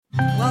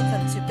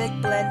welcome to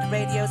Big Blend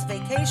Radio's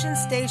Vacation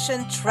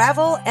Station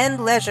Travel and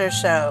Leisure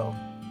Show.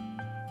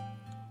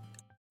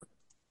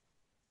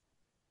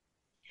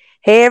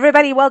 Hey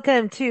everybody,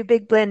 welcome to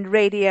Big Blend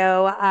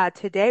Radio.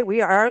 Today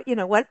we are,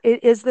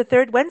 it is the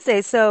third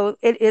Wednesday, so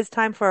it is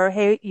time for,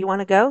 hey, you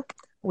want to go?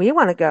 We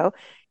want to go.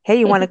 Hey,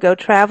 you want to go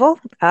travel?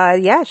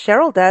 Yeah,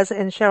 Cheryl does,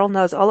 and Cheryl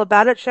knows all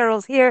about it.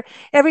 Cheryl's here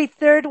every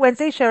third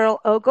Wednesday. Cheryl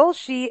Ogle,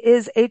 she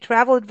is a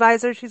travel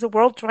advisor. She's a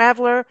world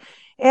traveler,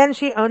 and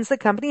she owns the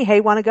company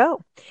Hey Want to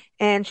Go.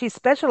 And she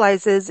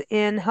specializes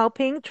in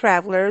helping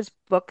travelers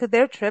book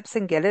their trips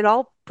and get it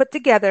all put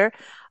together,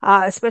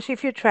 especially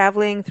if you're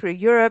traveling through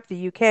Europe,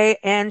 the UK,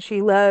 and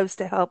she loves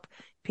to help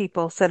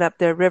people set up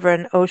their river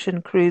and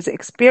ocean cruise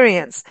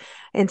experience.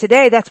 And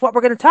today, that's what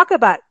we're going to talk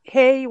about.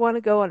 Hey, you want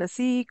to go on a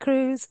sea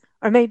cruise?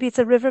 Or maybe it's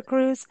a river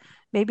cruise?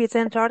 Maybe it's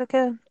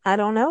Antarctica? I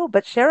don't know.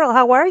 But Cheryl,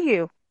 how are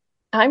you?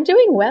 I'm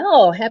doing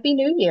well. Happy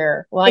New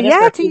Year. Well, I guess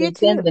we're Yeah, a to few you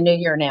weeks into too. the new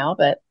year now,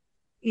 but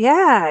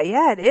Yeah,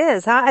 it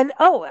is. Huh? And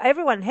oh,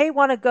 everyone,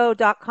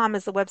 heywannago.com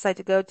is the website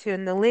to go to,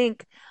 and the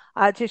link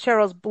to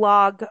Cheryl's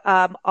blog,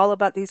 all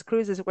about these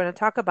cruises we're going to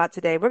talk about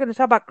today. We're going to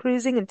talk about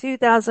cruising in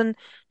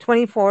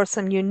 2024,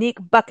 some unique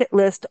bucket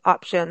list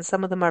options.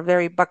 Some of them are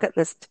very bucket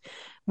list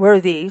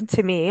worthy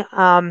to me.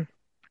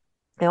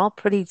 They all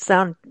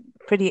sound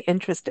pretty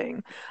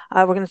interesting.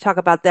 We're going to talk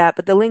about that,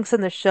 but the links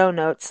in the show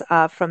notes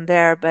from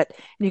there. But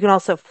you can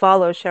also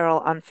follow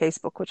Cheryl on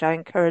Facebook, which I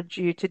encourage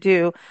you to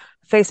do.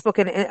 Facebook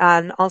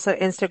and also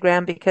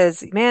Instagram,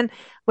 because man,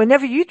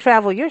 whenever you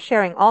travel, you're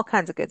sharing all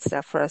kinds of good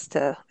stuff for us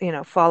to,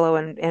 follow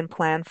and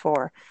plan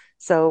for.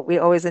 So we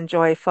always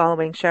enjoy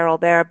following Cheryl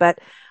there. But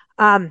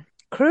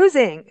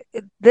cruising,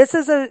 this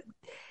is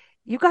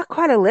you got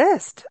quite a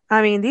list.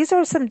 I mean, these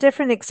are some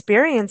different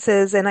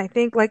experiences, and I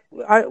think, like,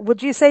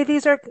 would you say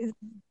these are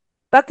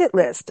bucket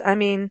list? I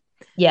mean,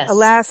 yes.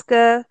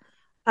 Alaska,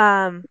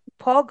 Paul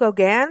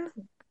Gauguin,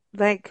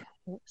 like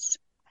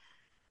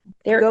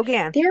There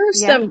Gauguin,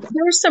 yeah.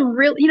 there's some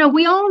real,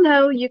 we all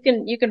know you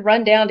can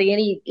run down to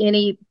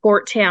any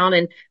port town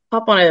and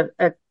hop on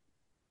a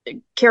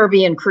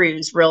Caribbean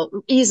cruise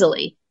real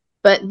easily.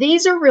 But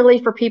these are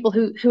really for people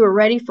who are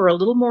ready for a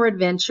little more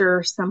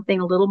adventure, something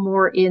a little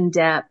more in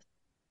depth.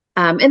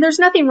 And there's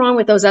nothing wrong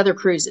with those other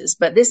cruises,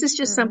 but this is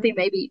just Hmm.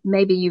 something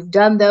maybe you've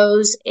done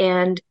those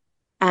and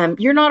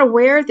you're not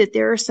aware that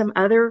there are some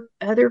other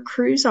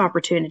cruise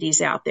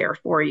opportunities out there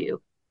for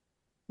you.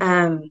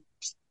 Yeah. Um,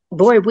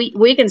 Boy,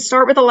 we can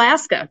start with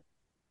Alaska.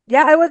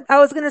 Yeah, I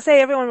was gonna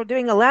say everyone, we're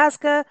doing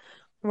Alaska.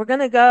 We're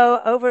gonna go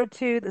over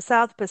to the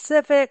South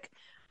Pacific.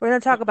 We're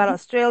gonna talk about Mhm.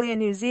 Australia,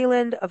 New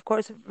Zealand, of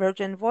course,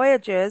 Virgin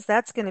Voyages.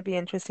 That's gonna be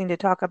interesting to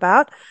talk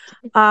about.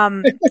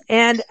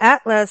 And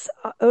Atlas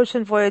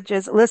Ocean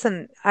Voyages.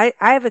 Listen, I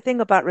have a thing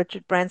about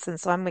Richard Branson,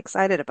 so I'm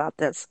excited about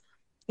this.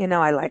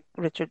 I like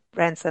Richard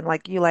Branson,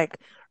 like you like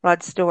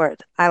Rod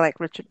Stewart. I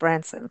like Richard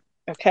Branson.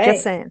 Just Okay.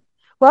 saying.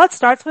 Well, it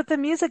starts with the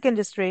music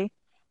industry.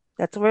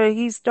 That's where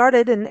he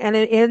started,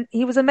 and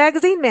he was a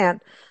magazine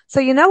man,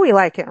 so we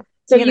like him,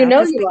 So you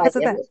know just you like because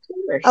of him, that.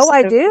 of Oh, course, I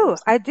of do,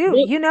 course. I do.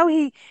 Look,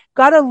 He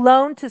got a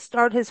loan to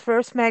start his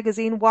first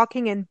magazine,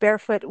 walking in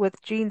barefoot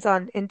with jeans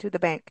on into the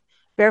bank,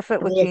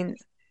 barefoot with look. jeans,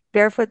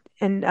 barefoot,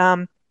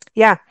 and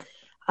yeah.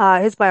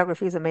 His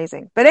biography is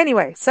amazing. But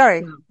anyway,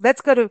 sorry.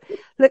 Let's go to.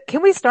 Look,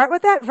 can we start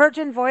with that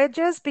Virgin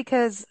Voyages,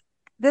 because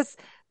this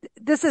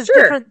this is Sure.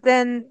 different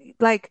than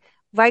like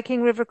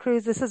Viking River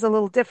Cruise. This is a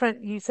little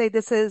different. You say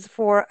this is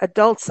for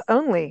adults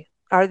only.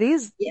 Are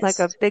these like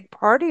a Yes. big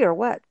party or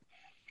what?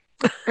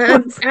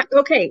 What's-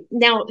 Okay.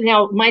 Now,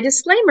 my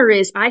disclaimer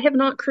is I have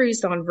not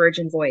cruised on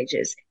Virgin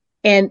Voyages,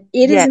 and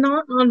it is Yet?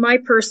 not on my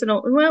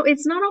personal. Well,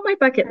 it's not on my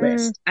bucket Mm,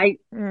 list. I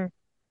mm,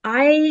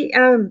 I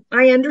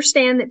I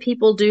understand that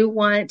people do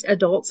want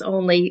adults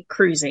only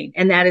cruising,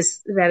 and that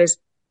is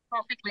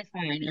perfectly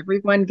fine.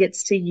 Everyone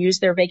gets to use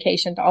their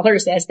vacation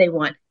dollars as they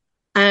want.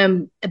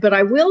 But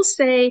I will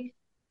say,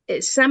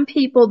 some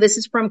people, this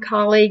is from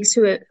colleagues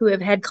who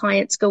have had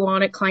clients go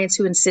on it, clients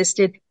who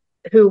insisted,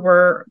 who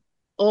were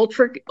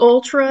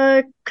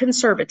ultra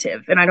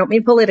conservative, and I don't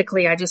mean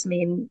politically. I just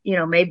mean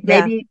yeah.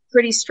 maybe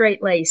pretty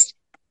straight laced,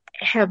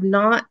 have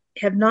not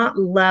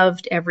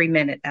loved every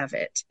minute of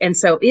it. And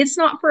so it's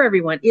not for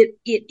everyone. It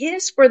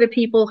is for the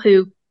people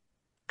who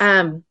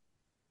um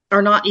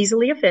are not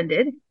easily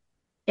offended.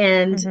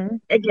 And Hmm.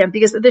 again,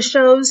 because the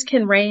shows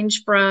can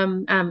range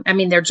from I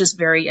mean, they're just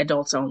very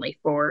adults only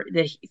for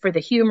the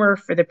humor,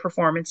 for the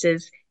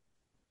performances.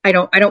 I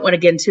don't want to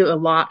get into a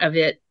lot of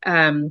it.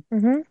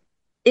 Hmm.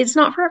 It's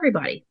not for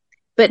everybody.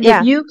 But if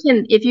Yeah.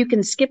 you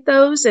can skip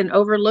those and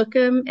overlook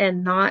them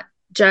and not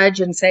judge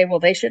and say, well,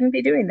 they shouldn't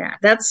be doing that.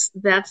 That's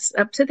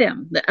up to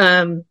them.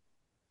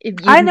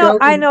 If you I can know. go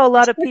I and know a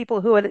lot of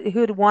people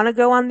who'd want to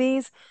go on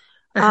these.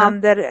 uh-huh.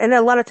 That, and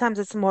a lot of times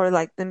it's more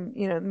like the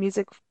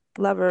music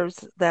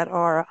lovers that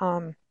are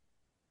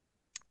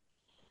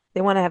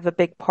they want to have a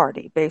big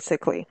party,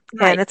 basically.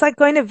 And Right. it's like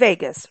going to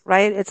Vegas,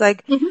 right? It's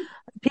like Hmm.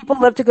 people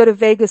love to go to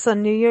Vegas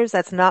on New Year's.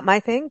 That's not my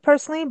thing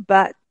personally,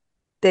 but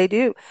they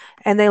do.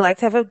 And they like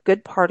to have a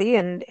good party,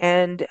 and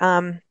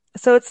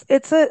So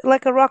it's a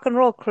like a rock and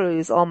roll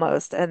cruise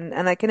almost, and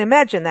I can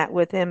imagine that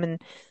with him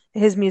and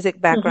his music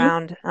Hmm.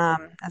 background,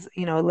 as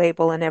you know,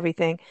 label and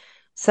everything.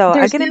 So I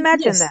There's can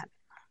imagine yes, that.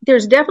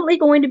 there's definitely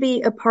going to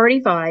be a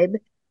party vibe.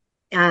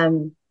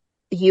 Um,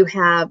 you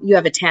have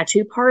a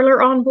tattoo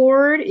parlor on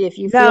board if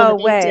you feel the No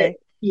need to. way.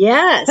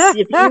 Yes,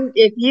 if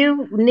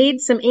you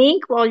need some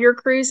ink while you're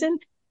cruising,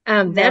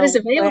 that is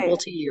No available way.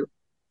 to you.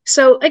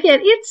 So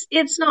again,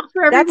 it's not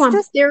for That's everyone, but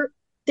just there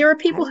are I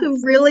people would who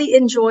say, really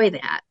enjoy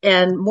that,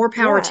 and more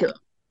power to yeah, them.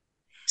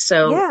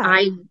 So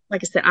yeah.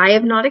 like I said, I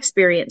have not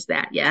experienced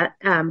that yet.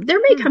 There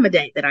may Hmm. come a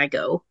day that I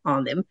go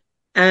on them.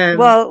 Um,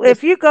 Well, if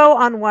if you go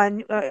on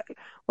one,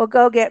 we'll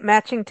go get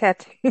matching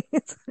tattoos.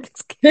 I'm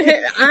just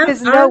kidding.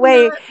 There's no I'm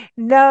way, not,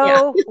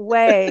 yeah. no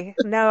way.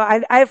 No,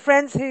 I have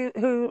friends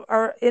who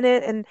are in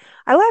it, and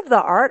I love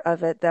the art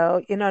of it,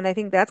 though. You know, and I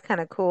think that's kind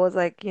of cool. It's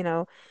like, you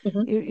know,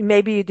 Mhm.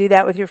 maybe you do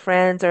that with your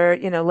friends or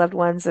loved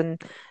ones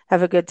and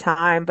have a good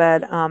time.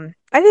 But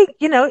I think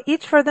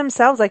each for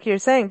themselves, like you're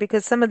saying,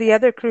 because some of the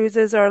other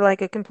cruises are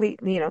like a complete,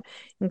 you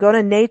can go on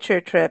a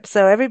nature trip.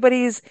 So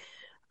everybody's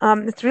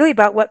it's really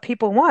about what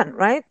people want,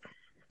 right?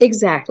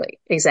 Exactly,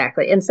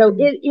 exactly. And so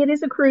Mm. it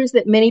is a cruise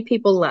that many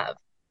people love,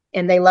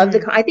 and they love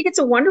Mm. I think it's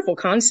a wonderful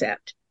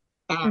concept.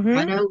 I Hmm.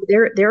 know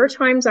there are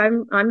times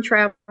I'm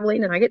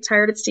traveling and I get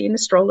tired of seeing the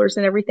strollers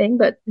and everything,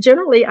 but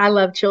generally I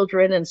love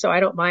children, and so I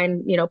don't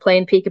mind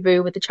playing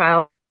peekaboo with the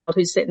child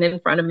who's sitting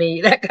in front of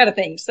me, that kind of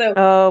thing. So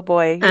Oh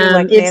boy, you're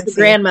like it's the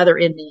Nancy. grandmother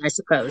in me, I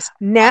suppose.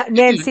 Again,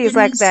 Nancy's it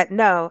like is. that.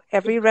 No,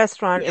 every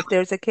restaurant, Yeah. if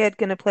there's a kid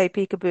gonna play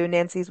peekaboo,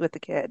 Nancy's with the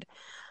kid.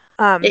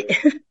 Um, It,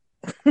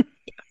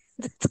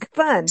 it's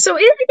fun. so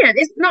again,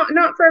 it's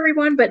not for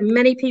everyone, but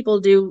many people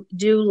do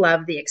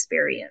love the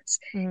experience,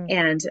 Mm.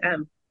 and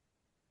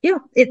yeah,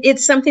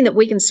 it's something that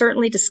we can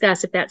certainly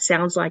discuss if that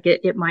sounds like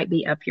it might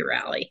be up your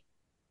alley.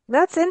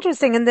 That's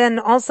interesting. And then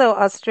also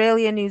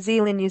Australia, New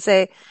Zealand, you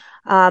say,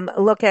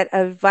 look at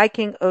a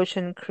Viking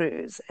Ocean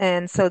cruise,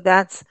 and so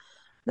that's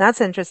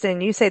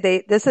interesting. You say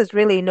this is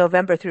really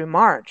November through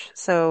March,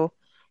 so.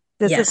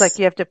 This is like Yes.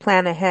 you have to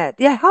plan ahead.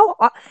 Yeah,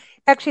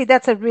 actually,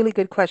 that's a really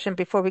good question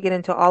before we get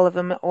into all of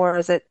them, or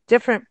is it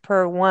different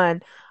per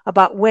one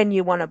about when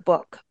you want to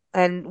book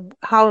and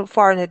how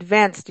far in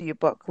advance do you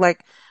book?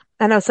 Like,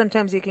 I know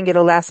sometimes you can get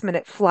a last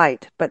minute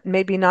flight, but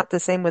maybe not the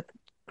same with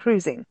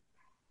cruising.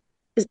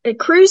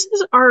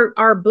 Cruises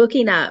are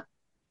booking up.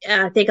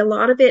 I think a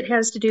lot of it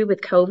has to do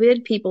with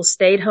COVID. People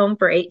stayed home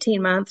for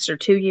 18 months or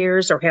 2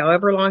 years or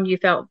however long you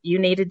felt you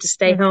needed to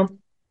stay home, Hmm.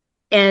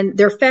 and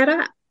they're fed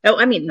up. Oh,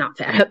 I mean, not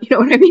fed up. You know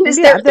what I mean? Is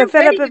Yeah, they're they're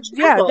fed up ready to of,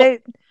 yeah, travel.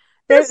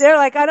 Plus, they're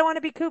like, I don't want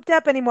to be cooped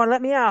up anymore.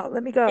 Let me out.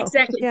 Let me go.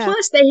 exactly. Yeah.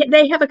 Plus,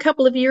 they have a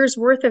couple of years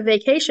worth of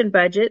vacation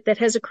budget that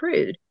has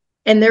accrued,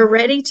 and they're Hmm.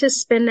 ready to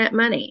spend that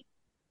money.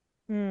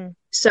 Mm.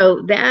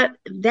 So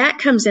that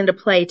comes into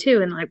play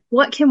too. And like,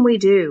 what can we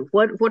do?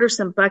 What are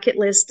some bucket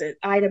list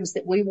items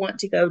that we want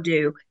to go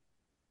do?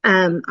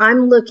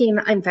 I'm looking.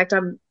 In fact,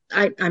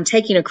 I'm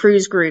taking a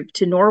cruise group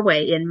to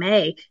Norway in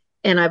May,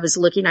 and I was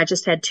looking. I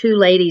just had two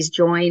ladies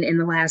join in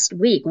the last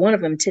week. One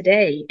of them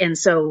today, and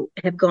so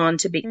have gone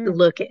to be Mm.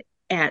 look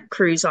at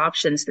cruise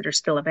options that are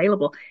still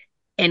available.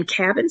 And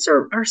cabins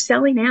are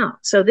selling out.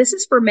 So this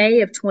is for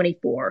May of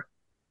 24.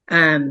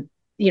 Um,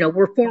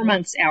 we're 4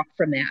 months out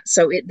from that,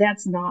 so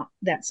that's not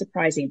that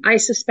surprising. I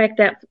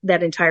suspect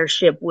that entire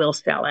ship will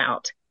sell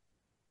out.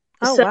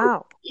 Oh, So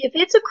wow. if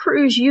it's a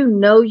cruise you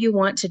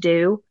want to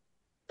do,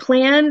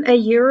 plan a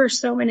year or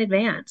so in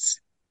advance.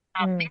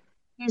 Mm.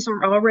 These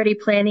are already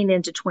planning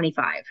into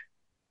 25.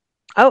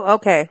 Oh,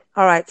 okay.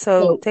 All right.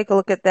 So So take a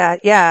look at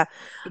that. Yeah.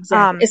 exactly,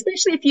 Um,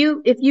 especially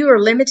if you are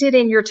limited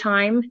in your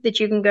time that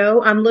you can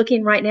go. I'm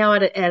looking right now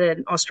at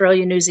an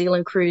Australia New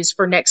Zealand cruise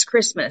for next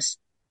Christmas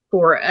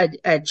for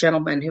a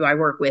gentleman who I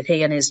work with.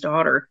 He and his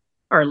daughter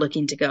are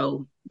looking to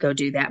go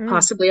do that, mm.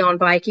 possibly on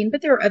Viking,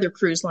 but there are other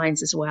cruise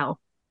lines as well.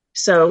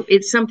 So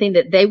it's something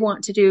that they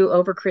want to do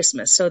over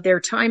Christmas. So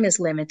their time is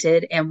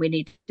limited, and we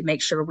need to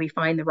make sure we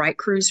find the right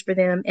cruise for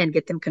them and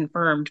get them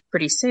confirmed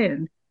pretty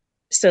soon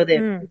so that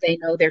Mm. they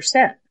know they're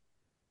set.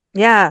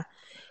 Yeah.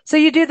 So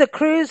you do the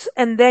cruise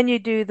and then you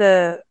do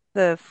the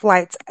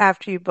flights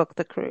after you book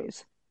the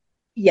cruise.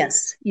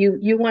 Yes,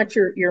 you want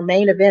your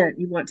main event.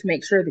 You want to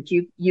make sure that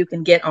you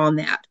can get on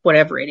that,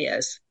 whatever it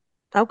is,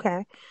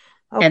 Okay.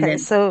 and Okay. then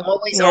So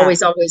always, yeah.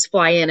 always, always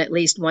fly in at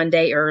least one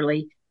day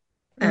early.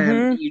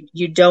 Mm-hmm.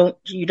 You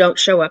don't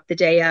show up the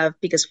day of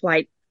because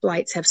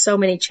flights have so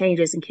many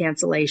changes and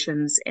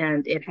cancellations,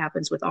 and it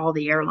happens with all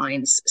the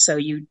airlines. So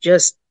you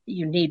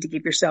need to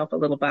give yourself a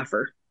little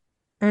buffer.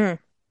 Mm.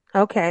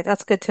 Okay,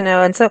 that's good to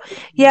know. And so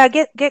yeah,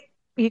 get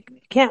you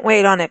can't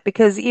wait on it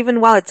because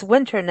even while it's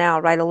winter now,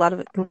 right? A lot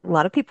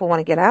of people want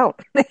to get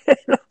out,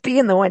 be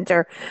in the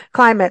winter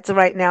climates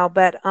right now.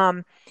 But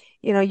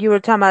you were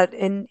talking about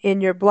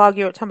in your blog,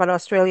 you were talking about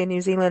Australia,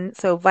 New Zealand.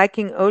 So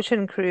Viking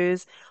Ocean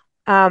Cruise,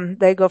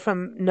 they go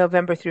from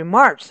November through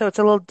March. So it's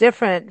a little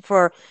different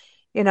for,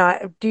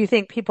 do you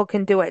think people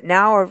can do it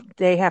now or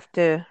they have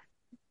to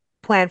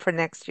plan for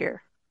next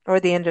year or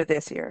the end of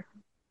this year?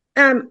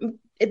 Um,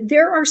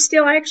 There are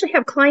still, I actually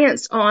have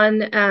clients on,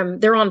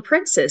 they're on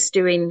Princess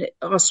doing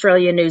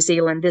Australia, New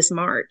Zealand this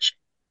March.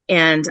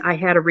 And I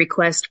had a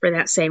request for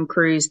that same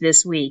cruise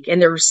this week.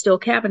 And there were still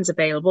cabins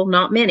available,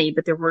 not many,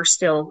 but there were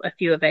still a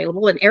few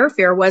available. And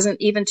airfare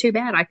wasn't even too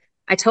bad.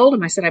 I told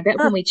him, I said, I bet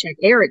Huh. when we check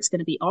air, it's going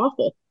to be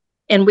awful.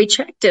 And we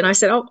checked it. And I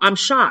said, oh, I'm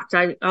shocked.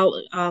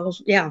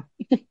 Yeah,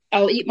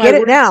 I'll eat my Get it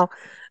words. now.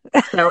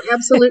 So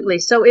absolutely.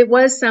 So it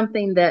was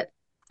something that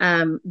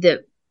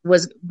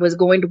was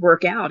going to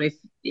work out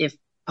if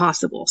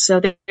possible. So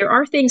there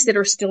are things that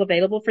are still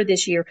available for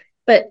this year.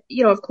 But,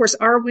 of course,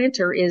 our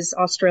winter is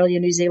Australia,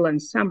 New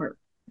Zealand summer.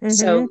 Hmm.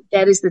 So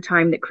that is the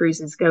time that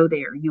cruises go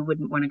there. You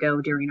wouldn't want to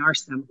go during our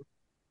summer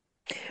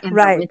and our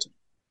Right. winter.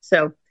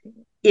 So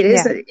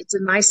Yeah. it's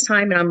a nice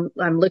time, and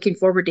I'm looking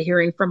forward to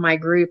hearing from my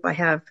group. I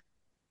have,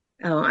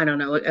 oh, I don't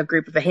know, a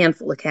group of a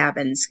handful of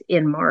cabins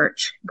in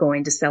March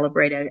going to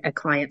celebrate a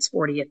client's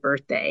 40th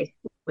birthday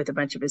with a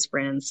bunch of his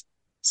friends.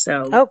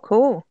 So Oh,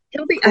 cool.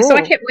 it'll be, so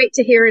I Cool. can't wait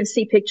to hear and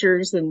see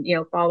pictures and,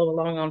 follow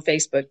along on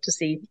Facebook to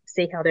see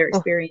how their Oh,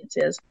 experience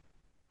is.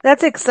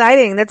 that's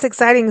exciting. That's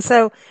exciting.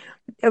 So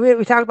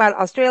we talked about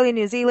Australia,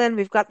 New Zealand.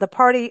 We've got the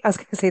party, I was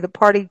going to say the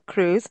party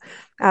cruise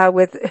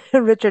with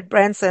Richard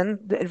Branson,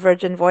 the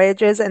Virgin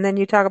Voyages. And then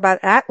you talk about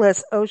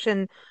Atlas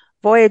Ocean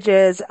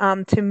Voyages.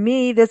 To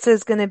me, this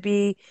is going to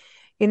be,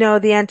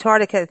 the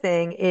Antarctica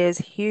thing is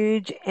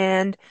huge.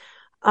 And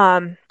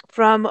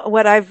from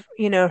what I've,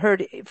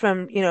 heard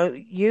from,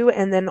 you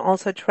and then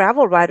also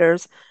travel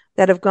writers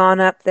that have gone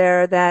up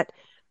there that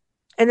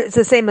and it's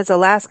the same as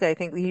Alaska. I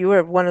think you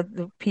were one of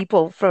the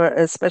people for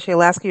especially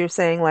Alaska. You're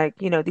saying like,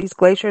 these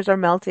glaciers are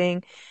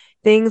melting,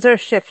 things are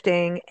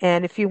shifting,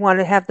 and if you want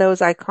to have those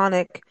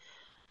iconic,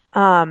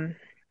 um,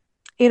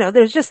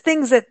 there's just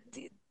things that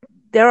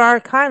they're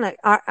iconic,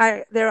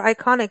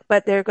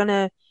 but they're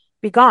gonna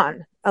be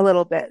gone a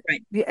little bit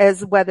Right.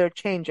 as weather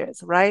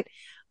changes, right?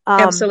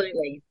 Um,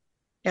 Absolutely.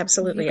 you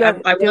Absolutely.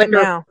 got I to do it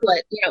wonder now.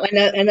 what,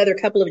 another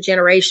couple of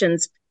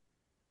generations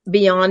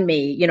beyond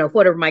me,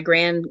 what are my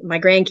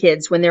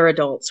grandkids when they're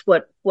adults,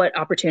 what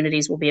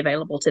opportunities will be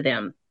available to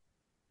them,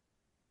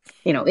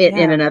 in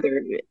Yeah.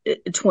 another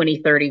 20,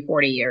 30,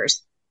 40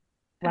 years.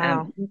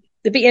 Wow.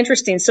 It'd be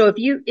interesting. So if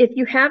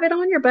you have it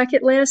on your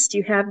bucket list,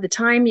 you have the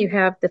time, you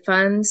have the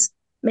funds,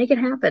 make it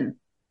happen.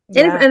 And,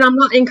 Yeah. and I'm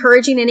not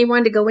encouraging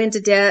anyone to go into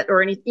debt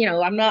or any,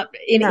 I'm not No,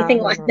 anything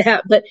no, like no.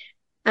 that. But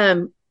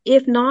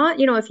if not,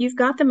 if you've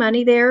got the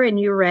money there and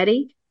you're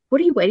ready,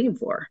 what are you waiting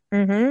for?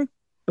 Mm-hmm.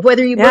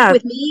 Whether you book Yeah.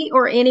 with me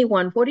or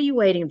anyone, what are you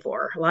waiting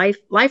for?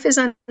 Life is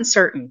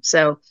uncertain.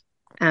 So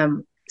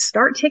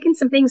start ticking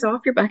some things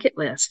off your bucket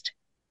list.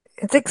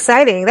 It's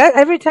exciting. That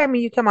every time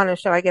you come on a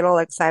show, I get all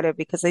excited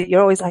because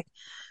you're always like,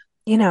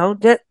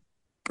 that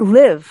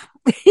live.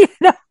 You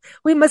know,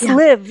 we must Yeah.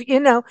 live,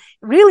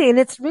 really. And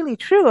it's really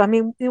true. I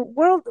mean,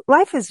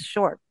 life is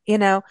short, I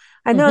know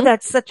Hmm.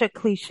 that's such a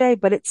cliche,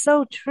 but it's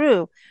so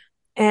true.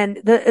 And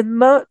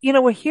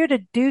we're here to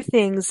do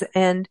things.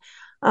 And,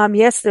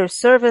 yes, there's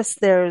service,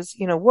 there's,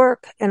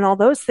 work and all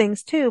those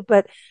things too.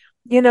 But,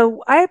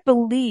 I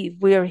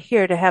believe we are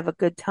here to have a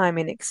good time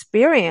and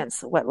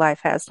experience what life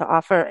has to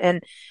offer.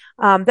 And,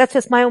 that's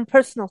just my own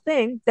personal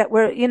thing that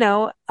we're,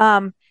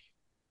 and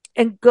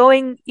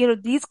going,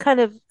 these kind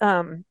of,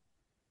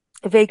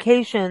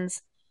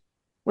 vacations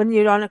when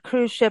you're on a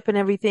cruise ship and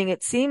everything,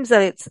 it seems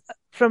that it's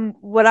from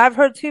what I've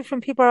heard too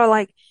from people are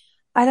like,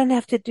 I don't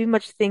have to do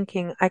much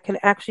thinking. I can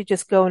actually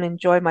just go and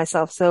enjoy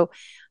myself. So,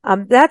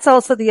 that's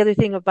also the other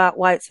thing about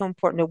why it's so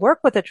important to work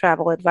with a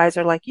travel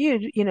advisor like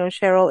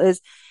Cheryl is,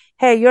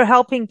 hey, you're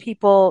helping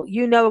people.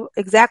 You know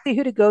exactly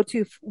who to go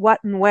to, what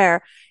and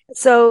where.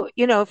 So,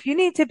 if you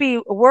need to be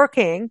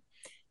working,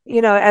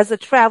 as a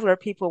traveler,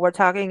 people were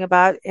talking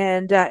about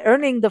and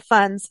earning the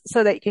funds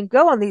so that you can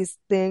go on these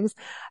things,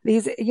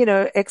 these,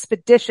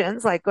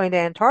 expeditions like going to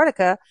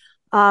Antarctica.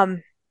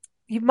 Um,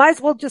 you might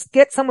as well just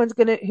get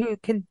who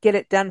can get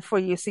it done for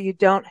you so you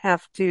don't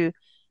have to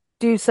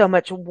do so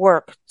much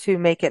work to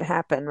make it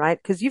happen,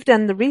 right? Because you've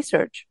done the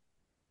research.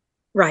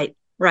 Right,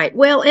 right.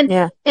 Well, and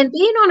Yeah. and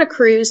being on a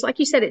cruise, like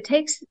you said, it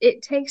takes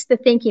the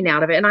thinking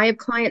out of it. And I have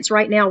clients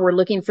right now, we're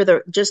looking for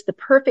the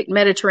perfect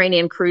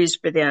Mediterranean cruise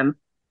for them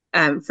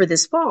for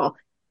this fall.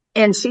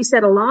 And she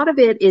said a lot of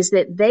it is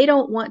that they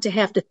don't want to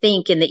have to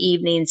think in the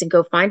evenings and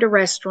go find a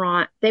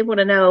restaurant. They want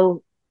to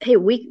know, hey,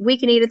 we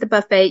can eat at the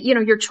buffet.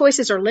 Your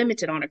choices are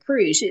limited on a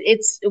cruise.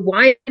 It's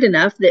wide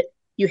enough that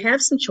you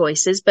have some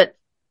choices, but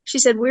she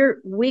said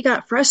we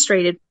got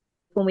frustrated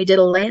when we did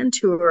a land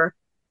tour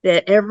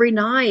that every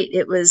night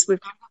it was we've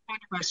got to go find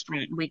a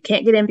restaurant. We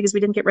can't get in because we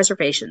didn't get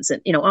reservations,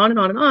 and on and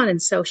on and on.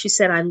 And so she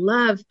said, I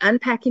love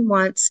unpacking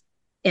once.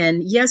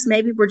 And yes,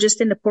 maybe we're just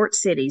in the port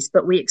cities,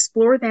 but we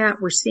explore that.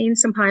 We're seeing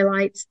some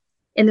highlights,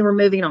 and then we're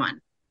moving on.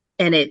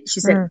 And she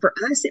said, Mm, for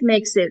us, it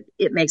makes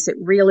it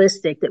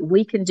realistic that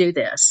we can do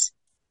this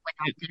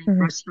without getting mm,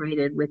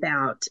 frustrated,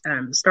 without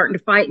starting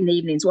to fight in the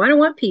evenings. Well, I don't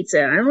want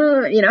pizza. I don't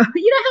know, you know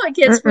how it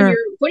gets when mm.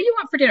 what do you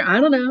want for dinner?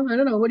 I don't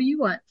know. What do you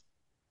want?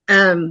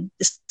 Um,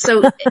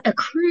 so a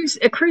cruise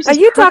Are is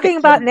you talking perfect for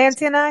about that.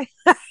 Nancy and I?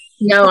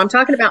 No, I'm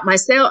talking about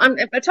myself. I'm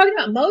talking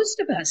about most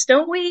of us,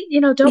 don't we?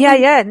 Don't Yeah,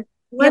 we yeah.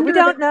 Yeah, we wonder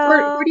about don't where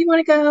know. do you want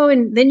to go?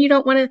 And then you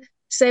don't want to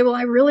say, well,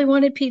 I really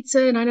wanted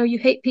pizza and I know you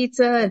hate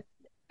pizza.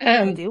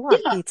 I do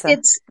want Yeah, pizza.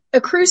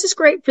 a cruise is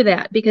great for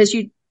that because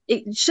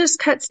it just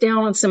cuts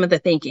down on some of the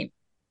thinking.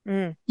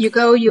 Mm, You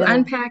go, you really.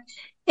 unpack,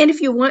 and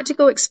if you want to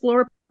go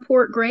explore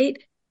port,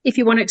 great. If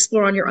you want to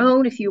explore on your Mhm.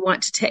 own, if you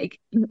want to take,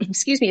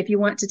 excuse me, if you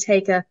want to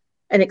take an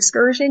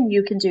excursion,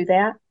 you can do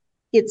that.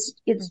 It's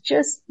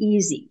just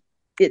easy.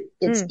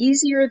 It's Mm.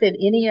 easier than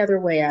any other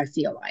way, I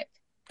feel like.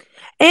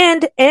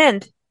 And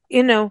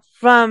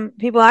from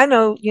people I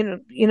know,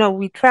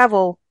 we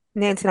travel,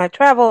 Nancy and I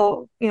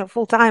travel,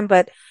 full time,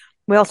 but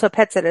we also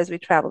pet sit as we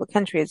travel the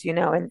country, as you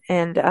know,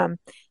 and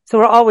so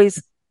we're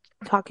always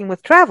talking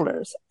with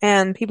travelers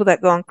and people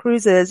that go on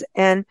cruises,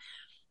 and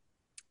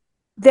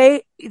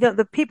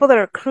the people that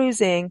are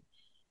cruising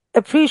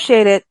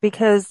appreciate it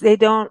because they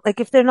don't, like,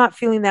 if they're not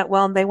feeling that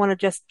well and they want to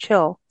just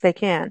chill, they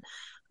can.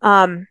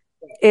 Um,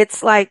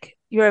 it's like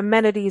your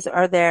amenities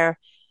are there.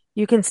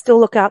 You can still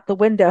look out the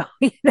window,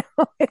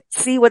 and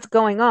see what's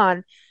going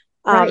on.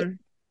 Right, Um,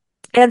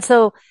 and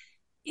so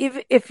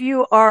if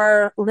you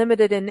are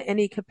limited in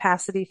any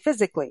capacity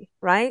physically,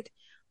 right?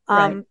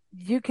 right.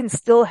 You can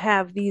still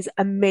have these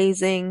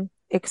amazing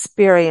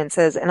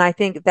experiences. And I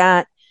think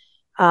that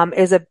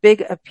is a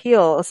big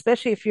appeal,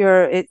 especially if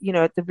you're, at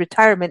the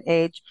retirement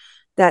age,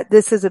 that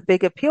this is a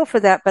big appeal for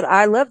that. But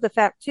I love the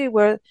fact too,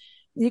 where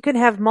you can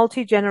have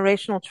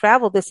multi-generational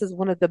travel. This is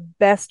one of the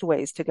best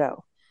ways to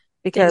go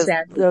because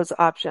Exactly. those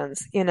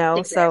options, so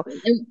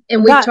Exactly.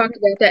 And we've not, talked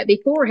about that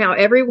before, how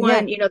yeah.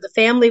 everyone, the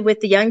family with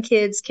the young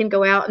kids can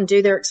go out and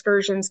do their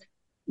excursions.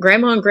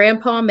 Grandma and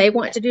grandpa may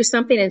want to do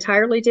something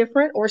entirely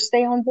different or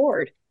stay on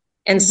board.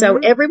 And so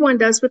Hmm. everyone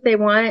does what they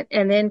want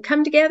and then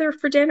come together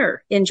for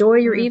dinner. Enjoy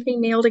your Mm,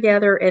 evening meal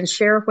together and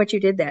share what you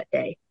did that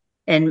day.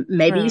 And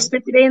maybe you mm,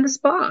 spent the day in the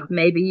spa.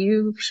 Maybe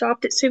you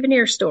shopped at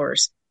souvenir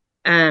stores.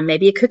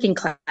 Maybe a cooking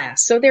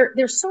class. So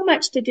there's so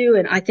much to do,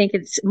 and I think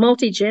it's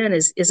multi-gen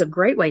is a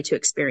great way to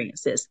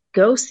experience this.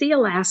 Go see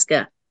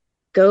Alaska.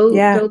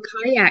 yeah. Go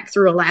kayak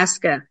through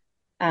Alaska.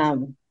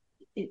 Um,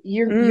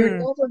 you're Mm,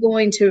 never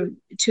going to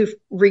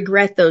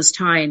regret those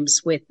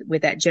times with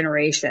that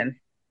generation.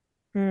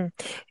 mm.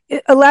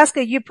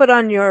 Alaska, you put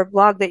on your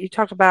blog that you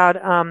talked about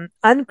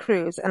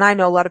uncruise, and I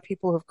know a lot of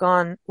people who've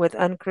gone with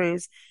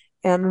uncruise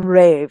and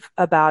rave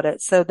about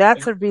it. So Yeah.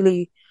 that's a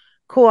really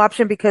cool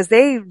option because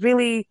they're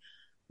very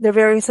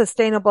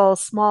sustainable,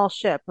 small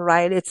ship,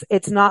 right?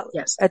 It's not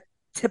Yes. a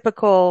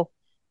typical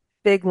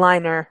big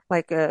liner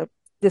like a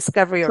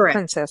Discovery or Correct.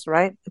 Princess,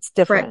 right? It's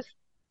Correct. different.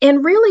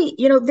 And really,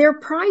 their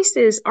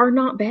prices are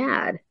not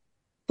bad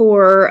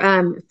for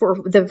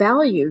the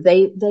value.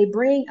 They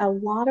bring a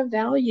lot of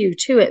value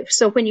to it.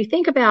 So when you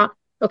think about,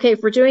 okay,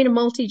 if we're doing a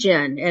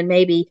multi-gen and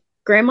maybe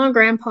grandma and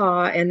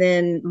grandpa and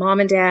then mom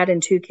and dad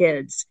and two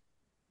kids,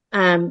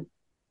 um,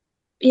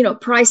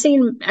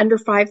 pricing under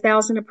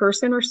 5,000 a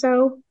person or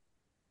so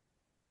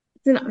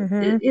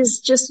Hmm. is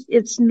just,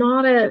 it's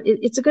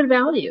a good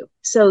value.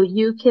 So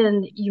you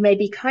may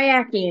be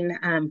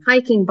kayaking,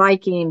 hiking,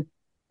 biking.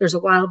 There's a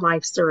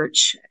wildlife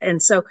search. And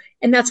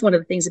that's one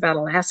of the things about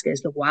Alaska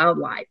is the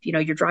wildlife.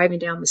 You're driving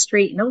down the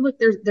street and oh, look,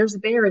 there's a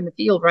bear in the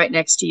field right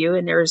next to you.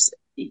 And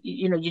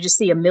you just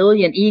see a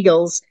million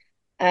eagles.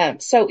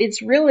 So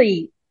it's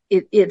really,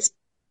 it's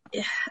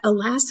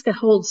Alaska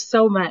holds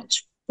so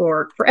much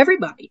for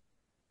everybody.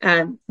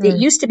 It Mm,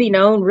 used to be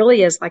known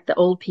really as like the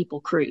old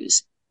people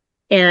cruise,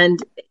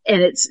 and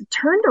it's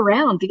turned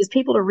around because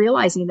people are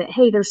realizing that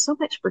hey, there's so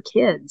much for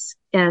kids.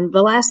 And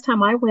the last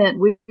time I went,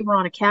 we were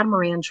on a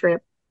catamaran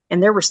trip,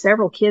 and there were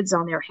several kids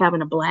on there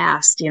having a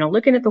blast,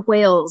 looking at the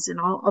whales and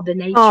all of the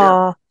nature.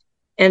 oh,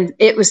 And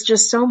it was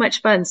just so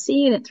much fun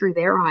seeing it through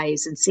their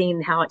eyes and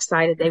seeing how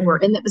excited they were.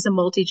 mm, And it was a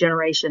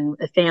multi-generation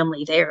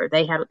family there.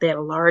 They had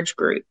a large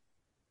group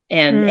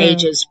and mm.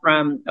 ages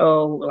from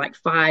like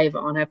 5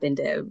 on up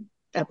into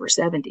upper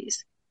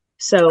 70s.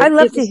 I So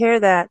love it to was, hear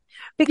that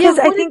yeah, because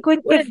I think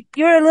if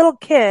you're a little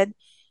kid,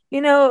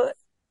 you know,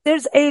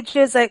 there's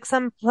ages like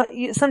sometimes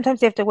you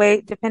have to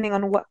wait depending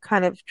on what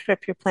kind of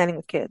trip you're planning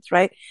with kids,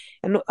 right?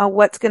 And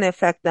what's going to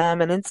affect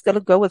them, and it's going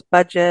to go with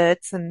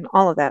budgets and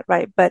all of that,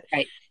 right? But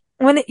right.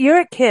 when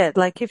you're a kid,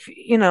 like if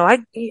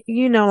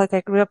like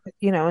I grew up,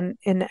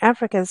 in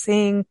Africa,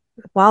 seeing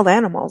wild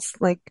animals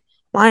like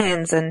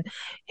lions and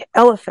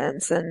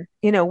elephants, and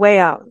way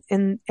out,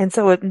 and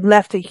so it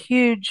left a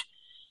huge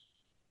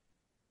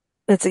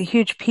it's a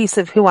huge piece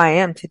of who I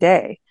am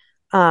today.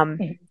 Um,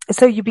 Mhm.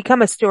 so you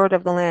become a steward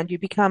of the land. You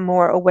become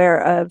more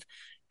aware of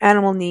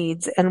animal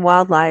needs and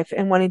wildlife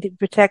and wanting to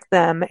protect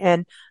them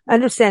and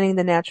understanding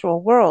the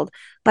natural world.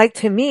 Like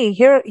to me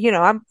here,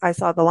 I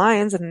saw the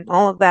lions and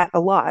all of that a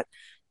lot,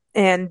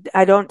 and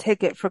I don't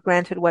take it for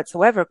granted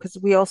whatsoever because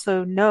we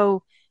also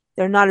know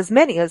there are not as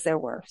many as there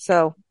were.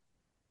 So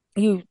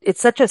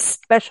it's such a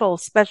special,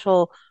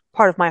 special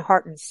part of my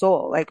heart and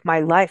soul. Like my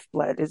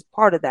lifeblood is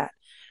part of that.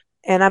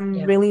 And I'm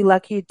Yeah. really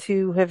lucky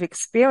to have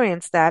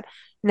experienced that.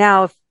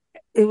 Now, if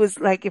it was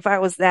like if I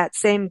was that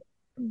same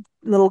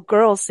little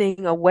girl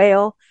seeing a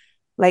whale,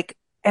 like,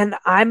 and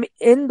I'm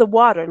in the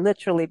water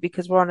literally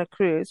because we're on a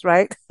cruise,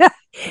 right?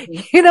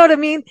 Mhm. You know what I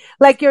mean?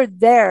 Like you're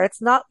there.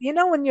 It's not,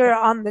 when you're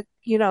on the,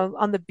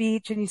 on the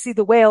beach and you see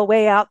the whale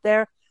way out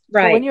there,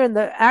 but when Right. you're in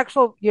the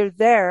actual, you're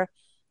there,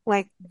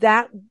 like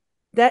that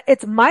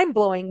it's mind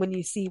blowing when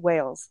you see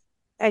whales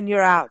and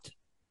you're out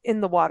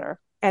in the water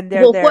and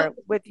they're Well, there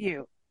with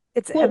you.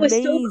 It's what was so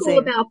cool amazing.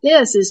 about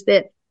this is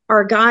that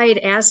our guide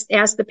asked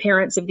the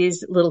parents of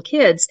these little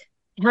kids,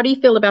 "How do you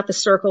feel about the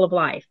circle of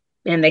life?"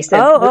 And they said,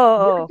 Oh, we're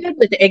oh, good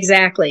with it.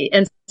 Exactly.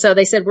 And so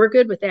they said, "We're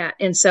good with that."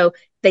 And so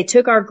they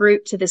took our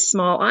group to this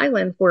small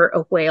island where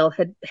a whale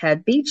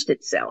had beached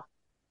itself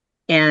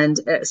and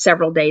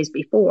several days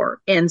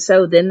before. And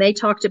so then they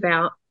talked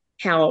about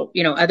how,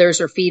 others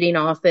are feeding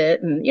off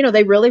it. And,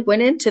 they really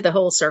went into the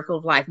whole circle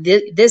of life.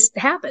 This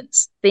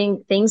happens.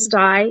 Things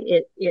die.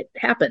 It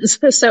happens.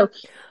 So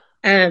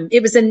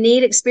it was a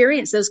neat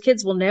experience. Those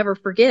kids will never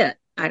forget,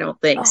 I don't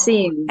think, oh,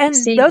 seeing and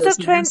seeing those are those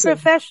trained massive.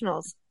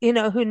 professionals,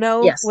 who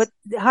know Yes.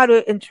 how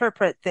to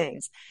interpret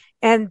things.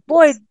 And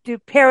boy, Yes. do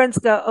parents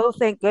go, "Oh,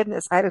 thank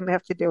goodness I didn't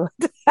have to do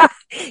it."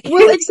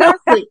 Well,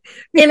 exactly.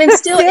 And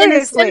instead of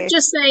Seriously.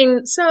 just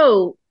saying,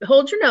 "So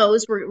hold your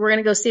nose, we're going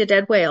to go see a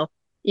dead whale,"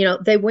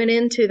 they went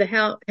into the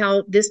how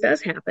this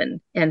does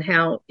happen and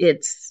how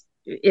it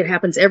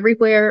happens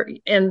everywhere.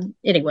 And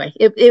anyway,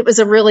 it was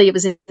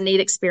a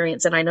neat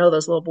experience, and I know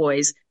those little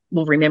boys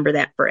will remember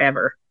that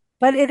forever.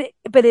 But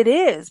it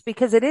is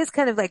because it is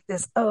kind of like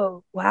this,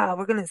 oh wow,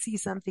 we're going to see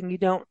something you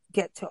don't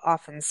get to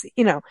often see.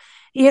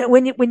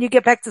 When you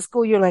get back to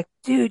school, you're like,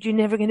 dude, you're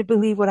never going to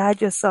believe what I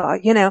just saw.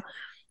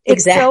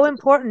 It's so Exactly.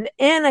 important.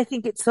 And I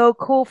think it's so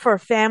cool for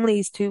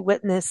families to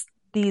witness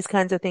these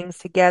kinds of things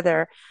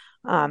together.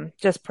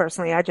 Just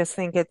personally, I just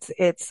think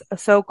it's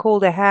so cool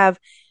to have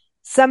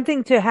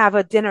something to have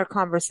a dinner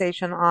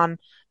conversation on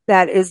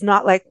that is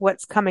not like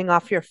what's coming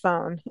off your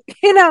phone.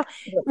 You know,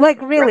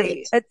 like Right.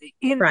 really,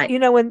 Right.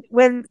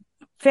 when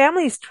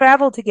families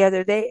travel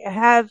together, they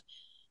have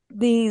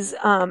these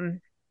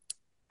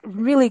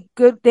really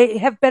good, they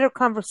have better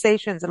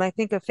conversations. And I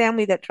think a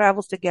family that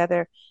travels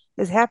together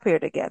is happier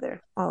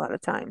together a lot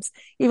of times.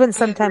 Even I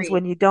sometimes agree.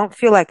 when you don't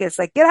feel like it's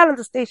like, get out of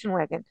the station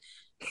wagon.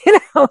 You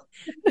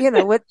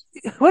know, what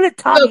did Well,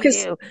 Tommy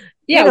because do?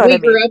 You yeah, know what I we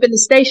mean? grew up in the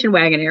station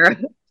wagon era.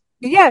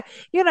 Yeah,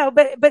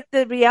 but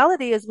the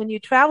reality is when you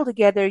travel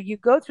together, you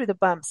go through the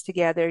bumps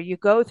together, you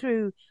go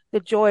through the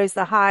joys,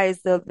 the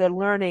highs, the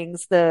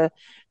learnings,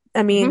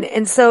 I mean, Mhm.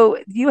 and so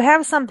you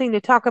have something to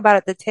talk about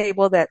at the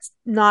table that's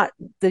not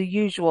the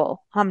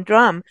usual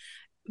humdrum.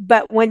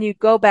 But when you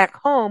go back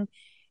home,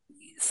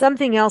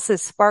 something else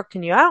is sparked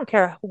in you. I don't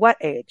care what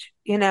age,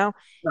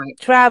 Right.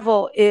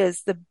 travel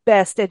is the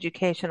best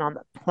education on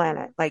the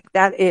planet. Like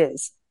that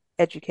is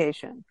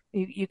education.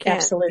 You can't,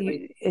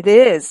 Absolutely. it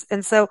is.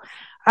 And so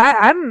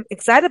I'm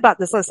excited about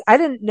this list. I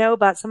didn't know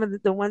about some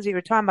of the ones you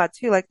were talking about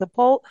too, like the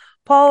Paul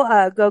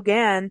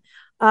Gauguin.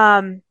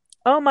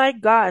 Oh my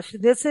gosh,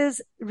 this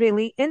is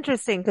really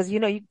interesting because,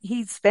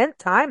 he spent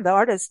time, the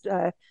artist,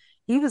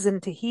 he was in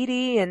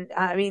Tahiti and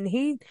I mean,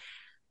 he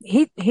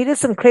did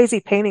some crazy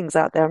paintings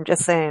out there. I'm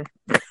just saying.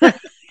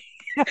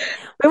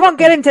 We won't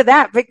get into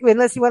that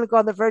unless you want to go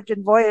on the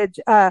Virgin Voyage.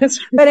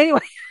 But anyway,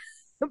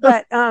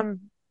 but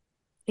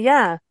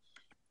yeah,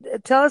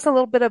 tell us a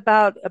little bit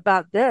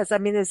about this. I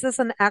mean, is this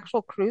an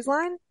actual cruise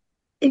line?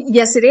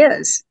 Yes, it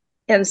is.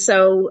 And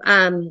so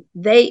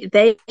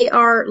they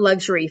are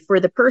luxury for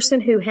the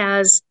person who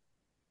has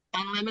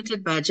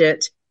unlimited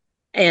budget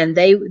and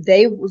they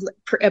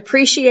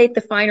appreciate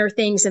the finer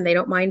things and they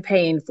don't mind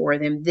paying for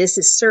them. This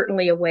is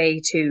certainly a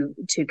way to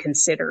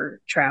consider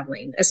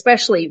traveling,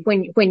 especially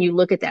when you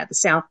look at that, the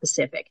South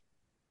Pacific.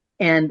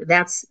 And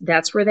that's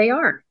where they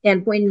are.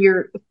 And when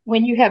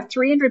you have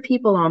 300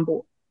 people on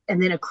board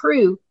and then a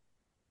crew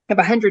of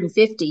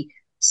 150,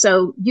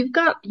 so you've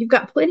got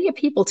plenty of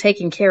people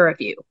taking care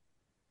of you.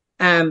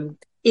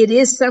 It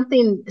is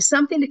something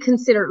to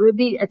consider. It would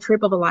be a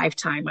trip of a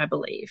lifetime, I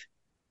believe.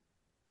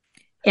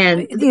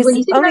 And when These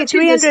you think only about too,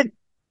 this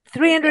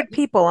 300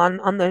 people on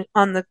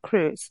the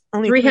cruise.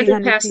 Only 300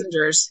 300 people.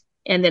 passengers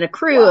and then a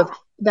crew of Wow.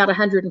 about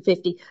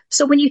 150.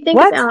 So when you think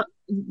What? about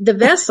the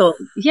vessel,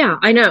 yeah,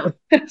 I know.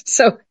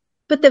 So,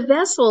 but the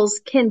vessels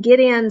can get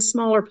in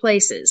smaller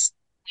places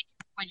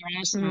when you're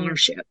on a smaller Mm,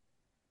 ship.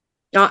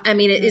 I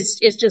mean, mm,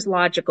 it's just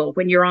logical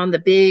when you're on the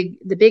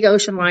big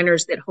ocean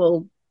liners that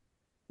hold,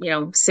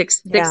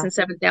 six yeah. and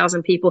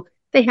 7,000 people.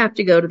 They have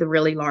to go to the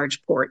really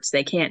large ports.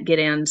 They can't get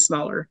in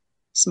smaller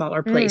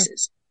Mm,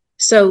 places.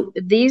 So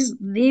these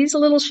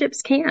little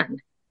ships can.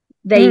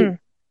 They mm.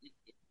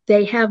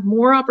 they have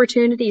more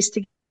opportunities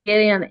to get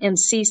in and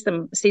see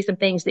some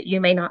things that you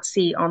may not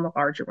see on the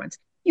larger ones.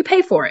 You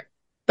pay for it,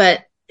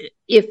 but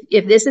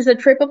if this is a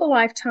trip of a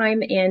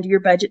lifetime and your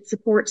budget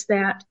supports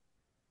that,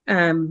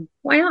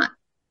 why not?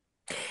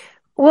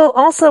 Well,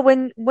 also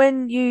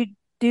when you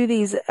do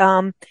these,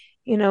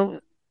 you know,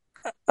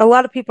 a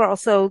lot of people are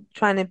also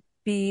trying to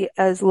be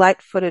as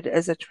light-footed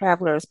as a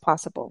traveler as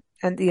possible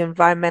and the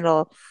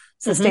environmental Hmm.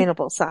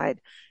 sustainable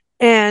side.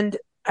 And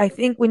I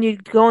think when you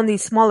go on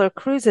these smaller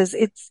cruises,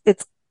 it's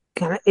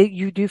kind of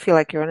you do feel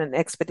like you're on an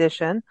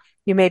expedition.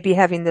 You may be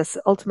having this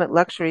ultimate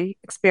luxury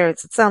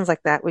experience. It sounds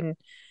like that when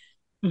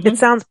it Hmm.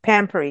 sounds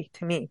pampery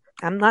to me.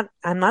 I'm not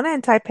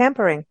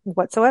anti-pampering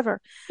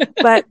whatsoever,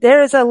 but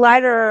there is a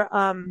lighter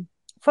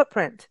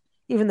footprint,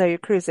 even though you're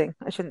cruising.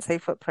 I shouldn't say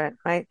footprint,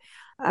 right?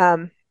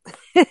 Um,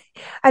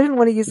 I didn't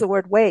want to use the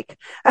word wake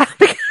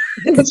because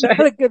it's That's not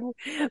right. a good,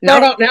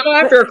 Not, but not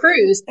but after a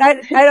cruise.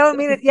 I don't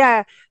mean it.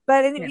 Yeah,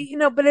 but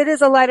Yeah. but it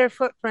is a lighter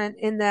footprint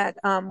in that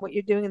what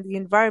you're doing in the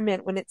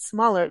environment when it's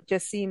smaller. It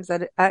just seems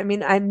that I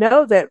mean I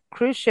know that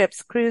cruise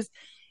ships cruise,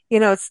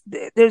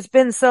 there's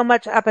been so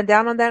much up and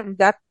down on that, and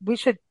that we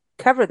should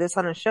cover this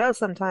on a show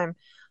sometime.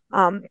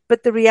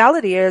 But the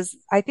reality is,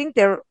 I think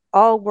they're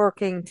all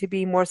working to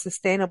be more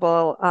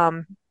sustainable.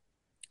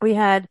 We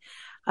had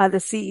the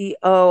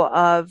CEO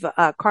of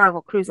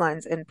Carnival Cruise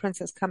Lines and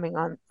Princess coming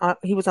on.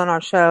 He was on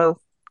our show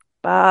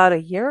about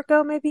a year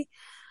ago, maybe.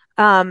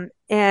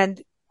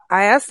 And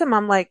I asked him,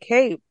 I'm like,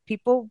 hey,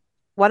 people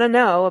want to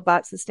know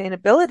about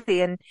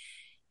sustainability. And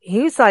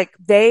he's like,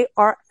 they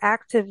are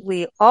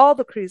actively, all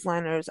the cruise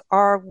liners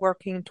are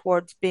working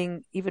towards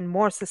being even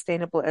more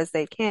sustainable as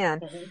they can.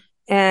 Mhm.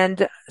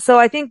 And so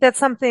I think that's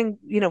something,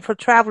 for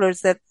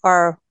travelers that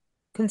are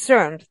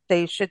concerned,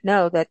 they should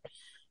know that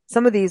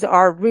some of these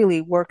are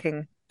really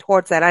working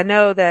towards that. I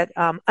know that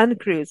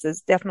Uncruise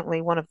is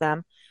definitely one of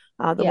them,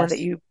 the one that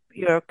Yes.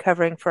 you're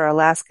covering for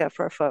Alaska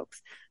for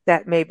folks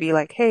that may be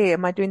like, hey,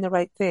 am I doing the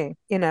right thing?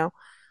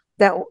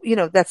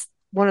 That's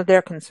one of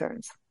their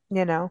concerns,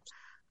 you know.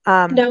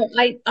 Um, No,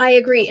 I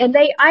agree. And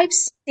I've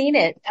seen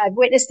it. I've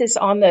witnessed this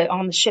on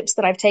the ships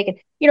that I've taken.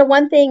 You know,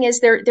 one thing is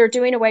they're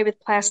doing away with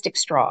plastic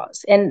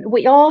straws. And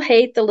we all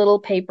hate the little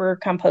paper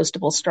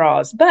compostable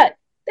straws, but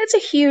that's a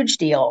huge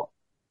deal.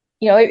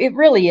 You know, it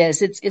really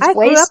is. It's I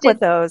grew up with wasted.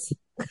 those,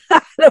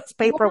 those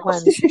paper Well,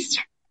 ones.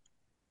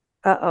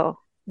 Uh-oh.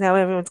 Now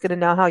everyone's going to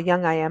know how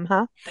young I am,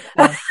 huh?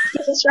 yeah,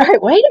 that's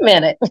right. Wait a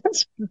minute.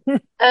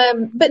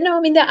 But no, I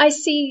mean, I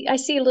see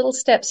little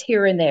steps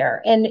here and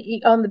there. And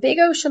on the big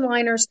ocean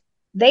liners,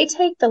 they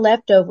take the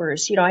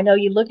leftovers. You know, I know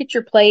you look at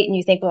your plate and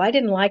you think, well, I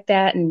didn't like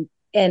that, and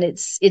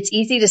it's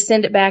easy to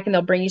send it back and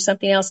they'll bring you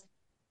something else.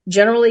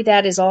 Generally,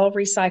 that is all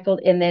recycled,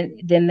 and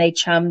then they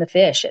chum the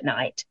fish at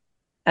night.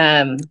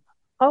 Um,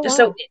 Oh,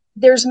 so wow.